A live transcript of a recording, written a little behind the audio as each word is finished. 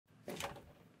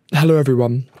Hello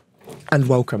everyone and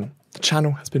welcome. The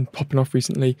channel has been popping off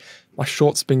recently. My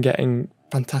shorts have been getting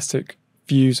fantastic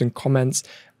views and comments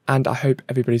and I hope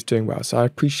everybody's doing well. So I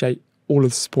appreciate all of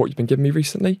the support you've been giving me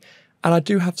recently and I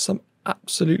do have some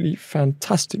absolutely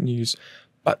fantastic news,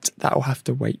 but that will have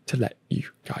to wait to let you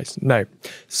guys know.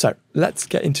 So let's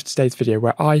get into today's video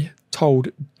where I told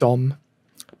Dom,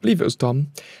 I believe it was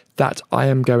Dom, that I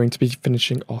am going to be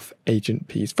finishing off Agent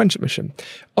P's friendship mission.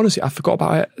 Honestly, I forgot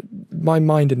about it. My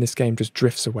mind in this game just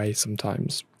drifts away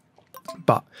sometimes.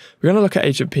 But we're going to look at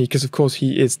Agent P because, of course,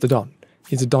 he is the Don.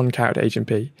 He's a Don character, Agent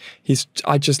P.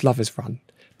 I just love his run.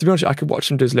 To be honest, I could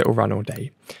watch him do his little run all day.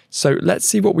 So let's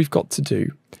see what we've got to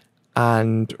do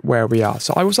and where we are.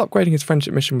 So I was upgrading his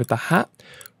friendship mission with the hat,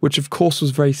 which, of course,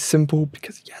 was very simple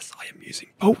because, yes, I am using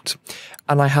Bolt.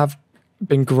 And I have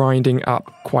been grinding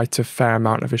up quite a fair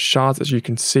amount of his shards. As you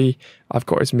can see, I've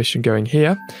got his mission going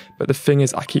here, but the thing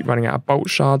is I keep running out of Bolt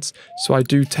shards, so I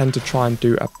do tend to try and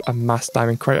do a mass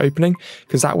diamond crate opening,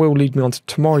 because that will lead me on to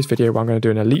tomorrow's video where I'm going to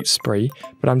do an elite spree,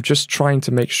 but I'm just trying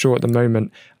to make sure at the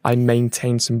moment I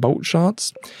maintain some Bolt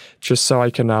shards, just so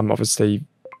I can obviously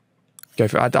go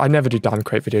for I never do diamond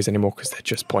crate videos anymore because they're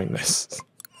just pointless.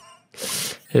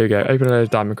 Here we go, open a load of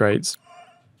diamond crates.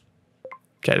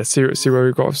 Okay, let's see where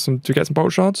we've got some to get some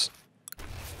Bolt shards.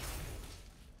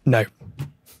 No.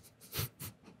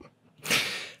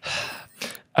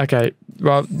 Okay,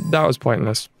 well, that was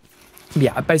pointless.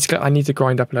 Yeah, basically, I need to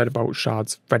grind up a load of Bolt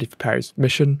shards ready for Perry's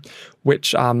mission,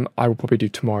 which I will probably do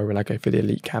tomorrow when I go for the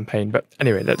elite campaign. But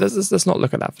anyway, let's not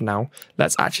look at that for now.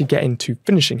 Let's actually get into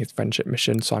finishing his friendship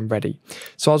mission, so I'm ready.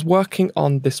 So I was working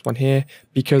on this one here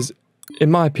because,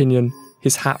 in my opinion,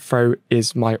 his hat throw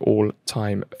is my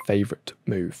all-time favourite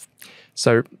move.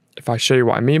 So if I show you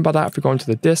what I mean by that, if we go onto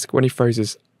the disc, when he throws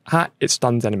his hat, it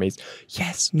stuns enemies.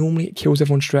 Yes, normally it kills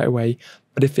everyone straight away,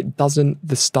 but if it doesn't,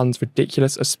 the stun's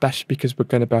ridiculous, especially because we're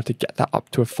going to be able to get that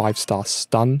up to a 5-star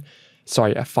stun.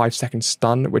 Sorry, a 5-second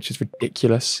stun, which is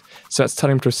ridiculous. So that's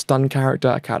turning him to a stun character,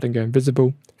 a character can go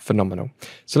invisible. Phenomenal.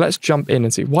 So let's jump in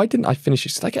and see. Why didn't I finish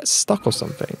it? Did I get stuck or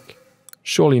something?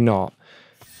 Surely not.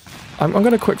 I'm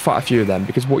going to quick fight a few of them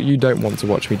because what you don't want to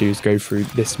watch me do is go through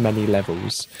this many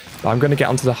levels. But I'm going to get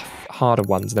onto the harder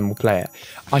ones and then we'll play it.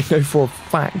 I know for a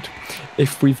fact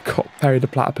if we've got Perry the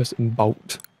Platypus and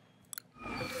Bolt,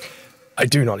 I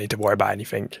do not need to worry about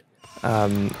anything.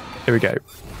 Here we go.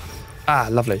 Ah,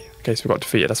 lovely. Okay, so we got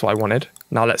defeated. That's what I wanted.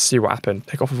 Now let's see what happened.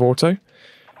 Take off with auto.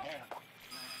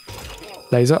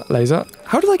 Laser, laser.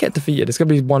 How did I get defeated? It's going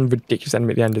to be one ridiculous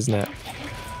enemy at the end, isn't it?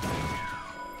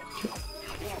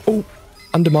 Oh,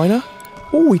 Underminer.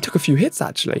 Oh, he took a few hits,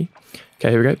 actually. Okay,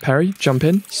 here we go. Perry, jump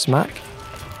in, smack.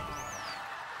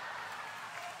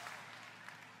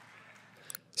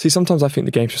 See, sometimes I think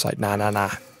the game's just like, nah.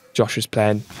 Josh is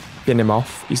playing. Bin him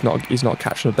off. He's not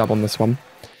catching a dub on this one.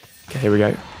 Okay, here we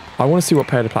go. I want to see what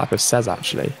Perry the Platypus says,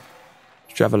 actually.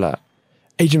 Drive alert.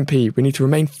 Agent P, we need to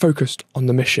remain focused on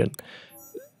the mission.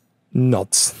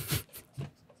 Nods.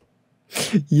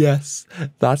 Yes,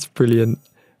 that's brilliant.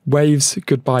 Waves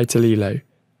goodbye to Lilo.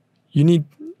 You need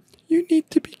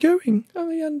to be going.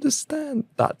 I understand.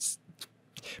 That's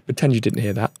pretend you didn't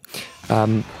hear that.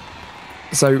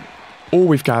 So all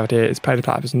we've gathered here is Perry the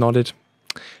Platypus nodded,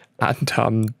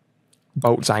 and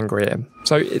Bolt's angry at him.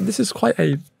 So this is quite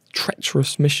a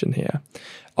treacherous mission here.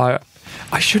 I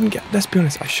shouldn't get. Let's be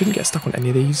honest. I shouldn't get stuck on any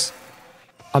of these.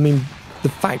 I mean, the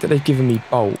fact that they've given me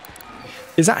Bolt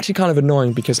is actually kind of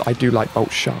annoying because I do like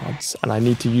Bolt shards and I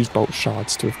need to use Bolt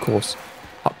shards to, of course,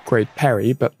 upgrade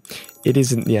Perry, but it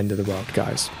isn't the end of the world,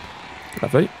 guys.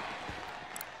 Lovely.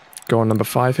 Go on number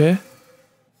 5 here.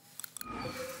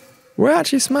 We're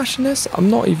actually smashing this. I'm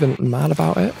not even mad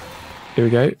about it. Here we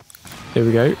go. Here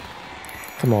we go.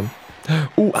 Come on.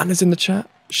 Oh, Anna's in the chat.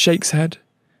 Shakes head.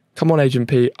 Come on, Agent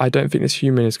P. I don't think this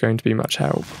human is going to be much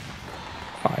help.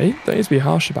 Alright, don't need to be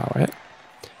harsh about it.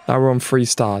 Now we're on 3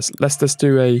 stars. Let's just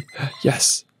do a...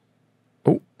 Yes.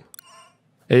 Oh.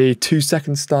 A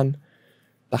 2-second stun.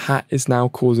 The hat is now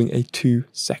causing a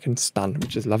 2-second stun,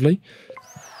 which is lovely.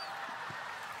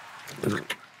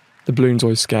 The balloons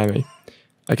always scare me.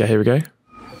 Okay, here we go.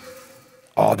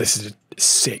 Oh, this is a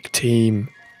sick team.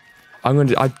 I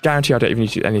guarantee I don't even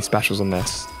need to do any specials on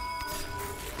this.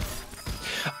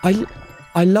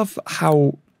 I love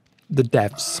how the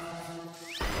devs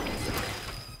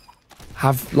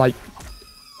have, like,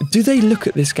 do they look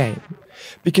at this game?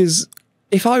 Because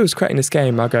if I was creating this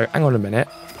game, I'd go, hang on a minute,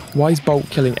 why is Bolt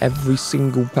killing every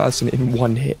single person in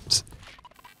one hit?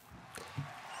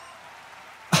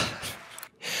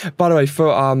 By the way,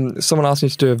 for someone asked me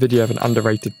to do a video of an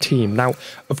underrated team. Now,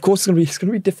 of course, it's going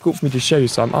to be difficult for me to show you,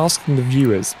 so I'm asking the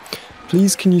viewers,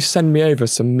 please can you send me over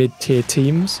some mid-tier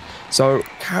teams? So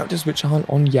characters which aren't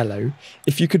on yellow,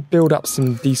 if you could build up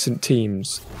some decent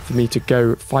teams for me to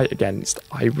go fight against,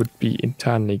 I would be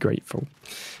eternally grateful.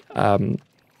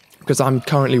 Because I'm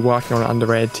currently working on an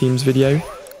underrated teams video,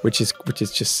 which is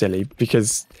just silly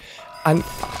because, and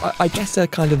I guess they're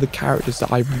kind of the characters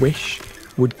that I wish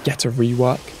would get a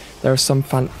rework. There are some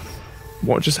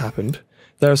what just happened?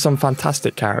 There are some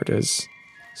fantastic characters.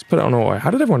 Let's put it on auto. How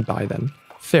did everyone die then?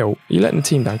 Phil, you letting the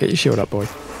team down? Get your shield up, boy.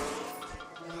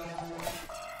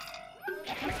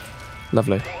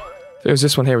 Lovely. If it was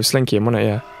this one here with Slinky, wasn't it?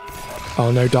 Yeah.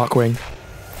 Oh no, Darkwing.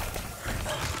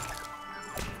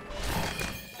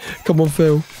 Come on,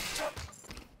 Phil.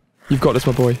 You've got this,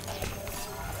 my boy.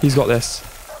 He's got this.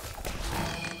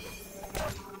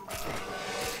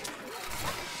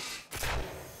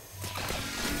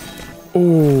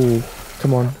 Oh,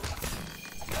 come on.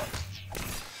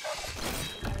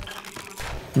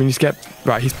 We need to get...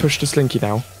 Right, he's pushed a Slinky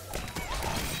now.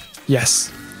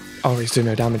 Yes. Oh, he's doing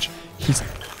no damage.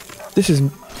 This is...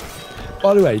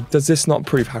 By the way, does this not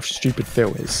prove how stupid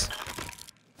Phil is?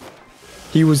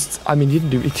 He was... I mean, he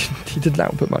didn't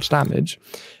let him put much damage.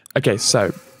 Okay,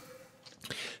 so...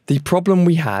 The problem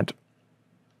we had...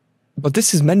 But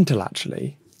this is mental,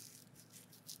 actually.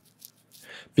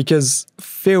 Because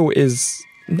Phil is...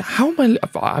 How am I...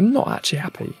 I'm not actually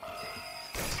happy.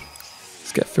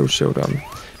 Let's get Phil's shield on.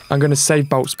 I'm going to save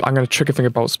Bolt... I'm going to trigger finger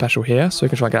Bolt special here, so we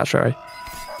can try and get that straight away.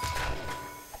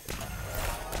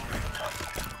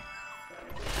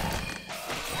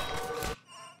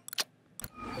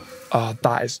 Oh,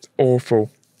 that is awful.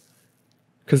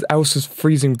 Because Elsa's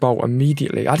freezing Bolt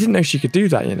immediately. I didn't know she could do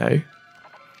that, you know.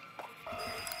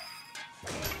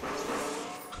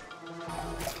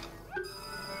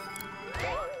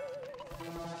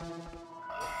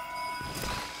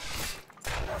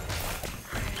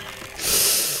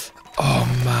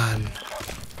 Oh, man.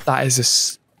 That is a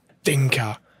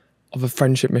stinker of a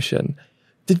friendship mission.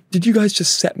 Did you guys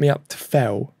just set me up to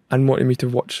fail and wanted me to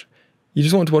watch... You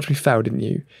just wanted to watch me fail, didn't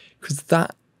you? Because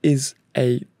that is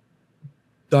a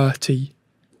dirty,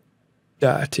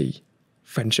 dirty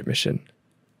friendship mission.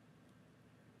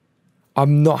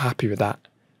 I'm not happy with that.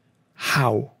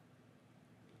 How?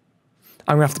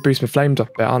 I'm going to have to boost my flames up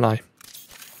a bit, aren't I?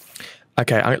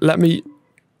 Okay, let me...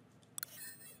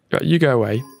 You go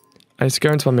away. I need to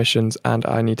go into my missions and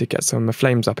I need to get some of my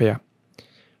flames up here.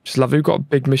 Just lovely. We've got a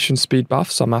big mission speed buff,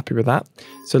 so I'm happy with that.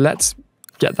 So let's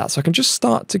get that. So I can just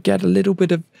start to get a little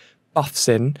bit of buffs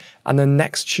in, and then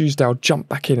next Tuesday I'll jump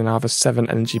back in and I'll have a 7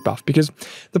 energy buff. Because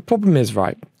the problem is,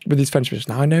 right, with these friendship missions,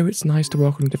 now I know it's nice to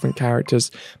work on different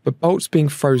characters, but Bolt's being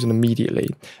frozen immediately.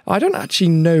 I don't actually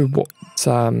know what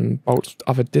Bolt's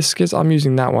other disc is. I'm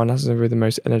using that one as with the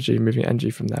most energy, moving energy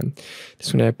from them.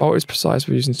 This one here, Bolt is precise,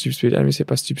 we're using super speed, enemies hit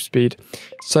by super speed.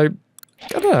 So,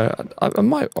 I don't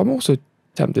know, I'm also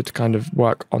tempted to kind of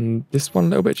work on this one a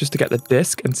little bit just to get the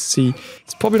disc and see.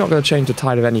 It's probably not going to change the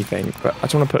tide of anything, but I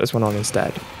just want to put this one on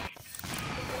instead.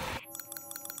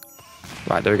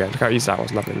 Right, there we go. Look how easy that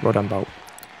was. Lovely. Well done, Bolt.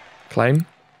 Claim.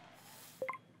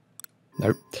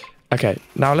 Nope. Okay,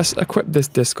 now let's equip this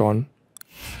disc on.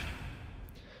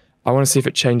 I want to see if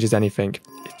it changes anything.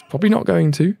 It's probably not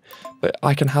going to, but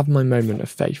I can have my moment of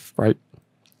faith, right?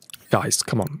 Guys,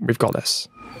 come on. We've got this.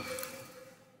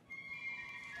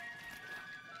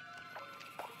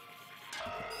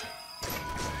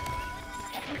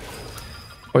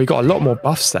 Oh, you got a lot more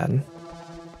buffs then.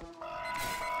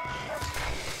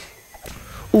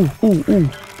 Ooh, ooh, ooh.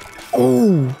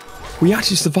 Oh, we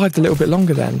actually survived a little bit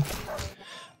longer then.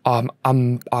 I'm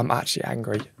actually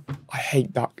angry. I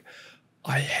hate Duck.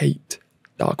 I hate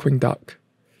Darkwing Duck.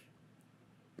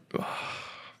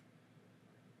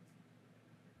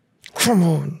 Come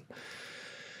on.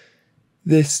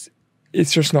 This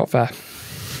is just not fair.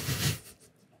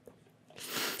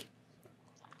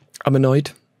 I'm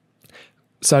annoyed.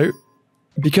 So,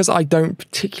 because I don't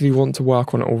particularly want to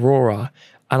work on Aurora,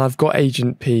 and I've got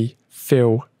Agent P,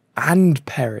 Phil, and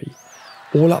Perry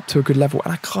all up to a good level,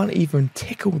 and I can't even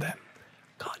tickle them.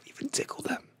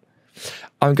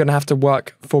 I'm going to have to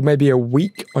work for maybe a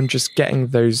week on just getting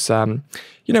those...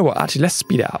 you know what? Actually, let's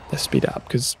speed it up.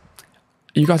 Because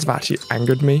you guys have actually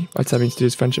angered me by telling me to do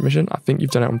this friendship mission. I think you've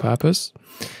done it on purpose.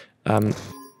 Here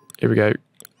we go.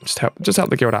 Just help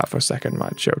the guild out for a second.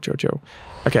 Right, chill.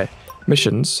 Okay.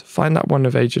 Missions. Find that one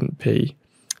of Agent P.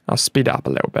 I'll speed it up a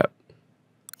little bit.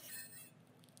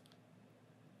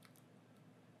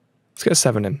 Let's get a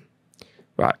 7 in.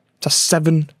 Right. Just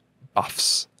 7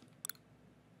 buffs.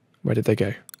 Where did they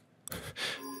go?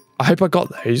 I hope I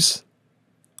got those.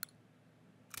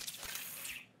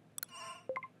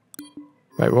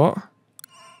 Wait, what?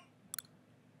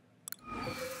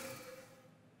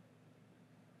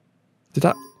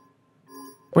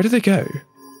 Where did they go?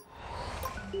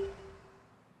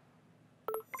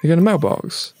 They go in a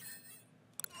mailbox.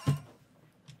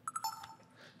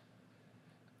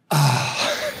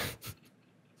 Ah,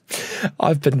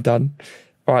 I've been done.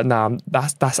 All right, now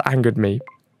that's angered me.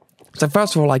 So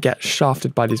first of all, I get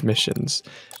shafted by these missions,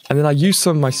 and then I use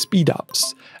some of my speed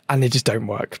ups, and they just don't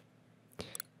work.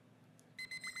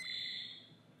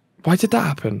 Why did that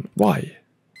happen? Why?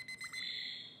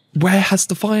 Where has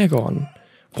the fire gone?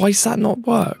 Why has that not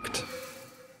worked?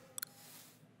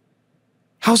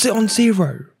 How's it on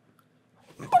 0?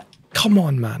 Come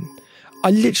on, man.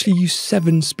 I literally used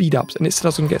 7 speed ups, and it said I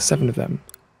was going to get 7 of them.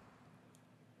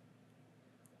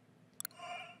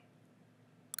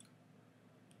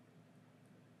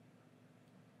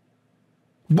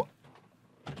 What?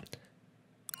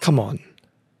 Come on.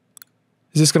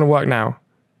 Is this going to work now?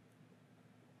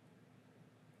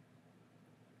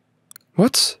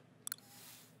 What?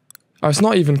 Oh, it's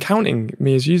not even counting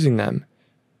me as using them.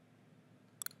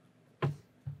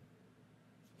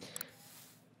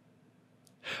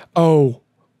 Oh,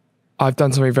 I've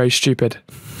done something very stupid.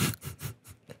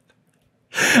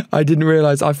 I didn't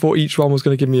realise. I thought each one was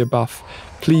going to give me a buff.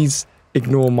 Please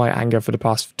ignore my anger for the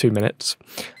past 2 minutes.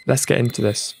 Let's get into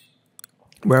this.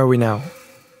 Where are we now?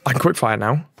 I can quickfire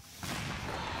now.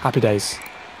 Happy days.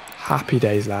 Happy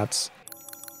days, lads.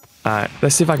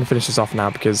 Let's see if I can finish this off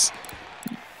now, because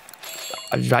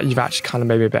you've actually kind of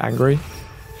made me a bit angry.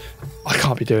 I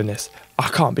can't be doing this. I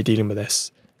can't be dealing with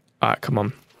this. Alright, come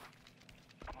on.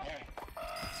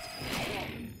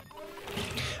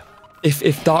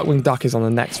 If Darkwing Duck is on the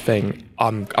next thing,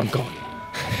 I'm gone.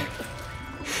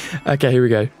 Okay, here we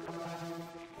go.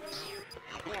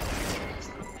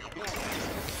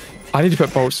 I need to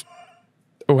put bolts.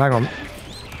 Oh, hang on.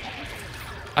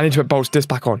 I need to put bolts disc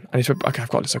back on. Okay, I've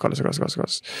got this.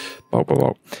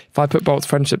 Bolt. If I put bolts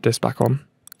friendship disc back on,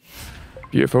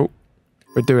 beautiful.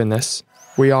 We're doing this.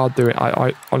 We are doing.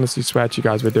 I honestly swear to you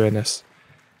guys, we're doing this.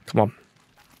 Come on.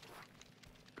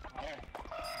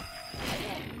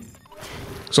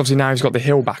 So obviously now he's got the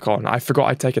hill back on. I forgot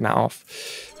I'd taken that off.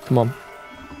 Come on.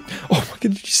 Oh my god,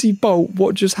 did you see Bolt?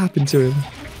 What just happened to him?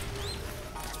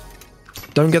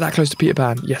 Don't get that close to Peter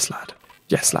Pan. Yes, lad.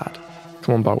 Yes, lad.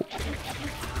 Come on, Bolt.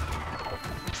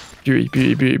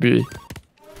 Beauty.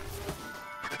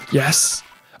 Yes.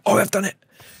 Oh, I've done it.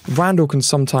 Randall can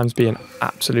sometimes be an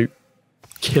absolute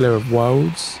killer of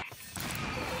worlds.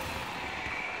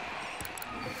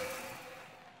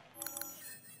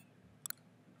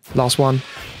 Last one.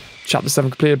 Chapter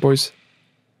 7 completed, boys.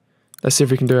 Let's see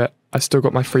if we can do it. I've still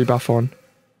got my free buff on.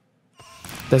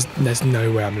 There's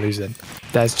no way I'm losing.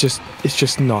 It's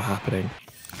just not happening.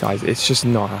 Guys, it's just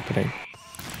not happening.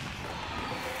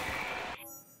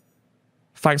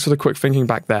 Thanks for the quick thinking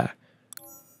back there.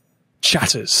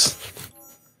 Chatters.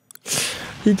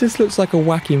 He just looks like a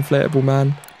wacky inflatable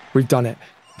man. We've done it.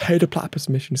 Pay the platypus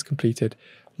mission is completed.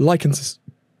 Like and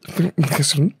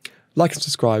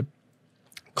subscribe.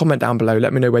 Comment down below.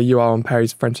 Let me know where you are on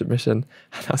Perry's friendship mission.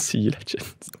 And I'll see you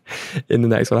legends in the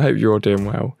next one. I hope you're all doing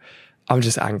well. I'm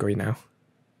just angry now.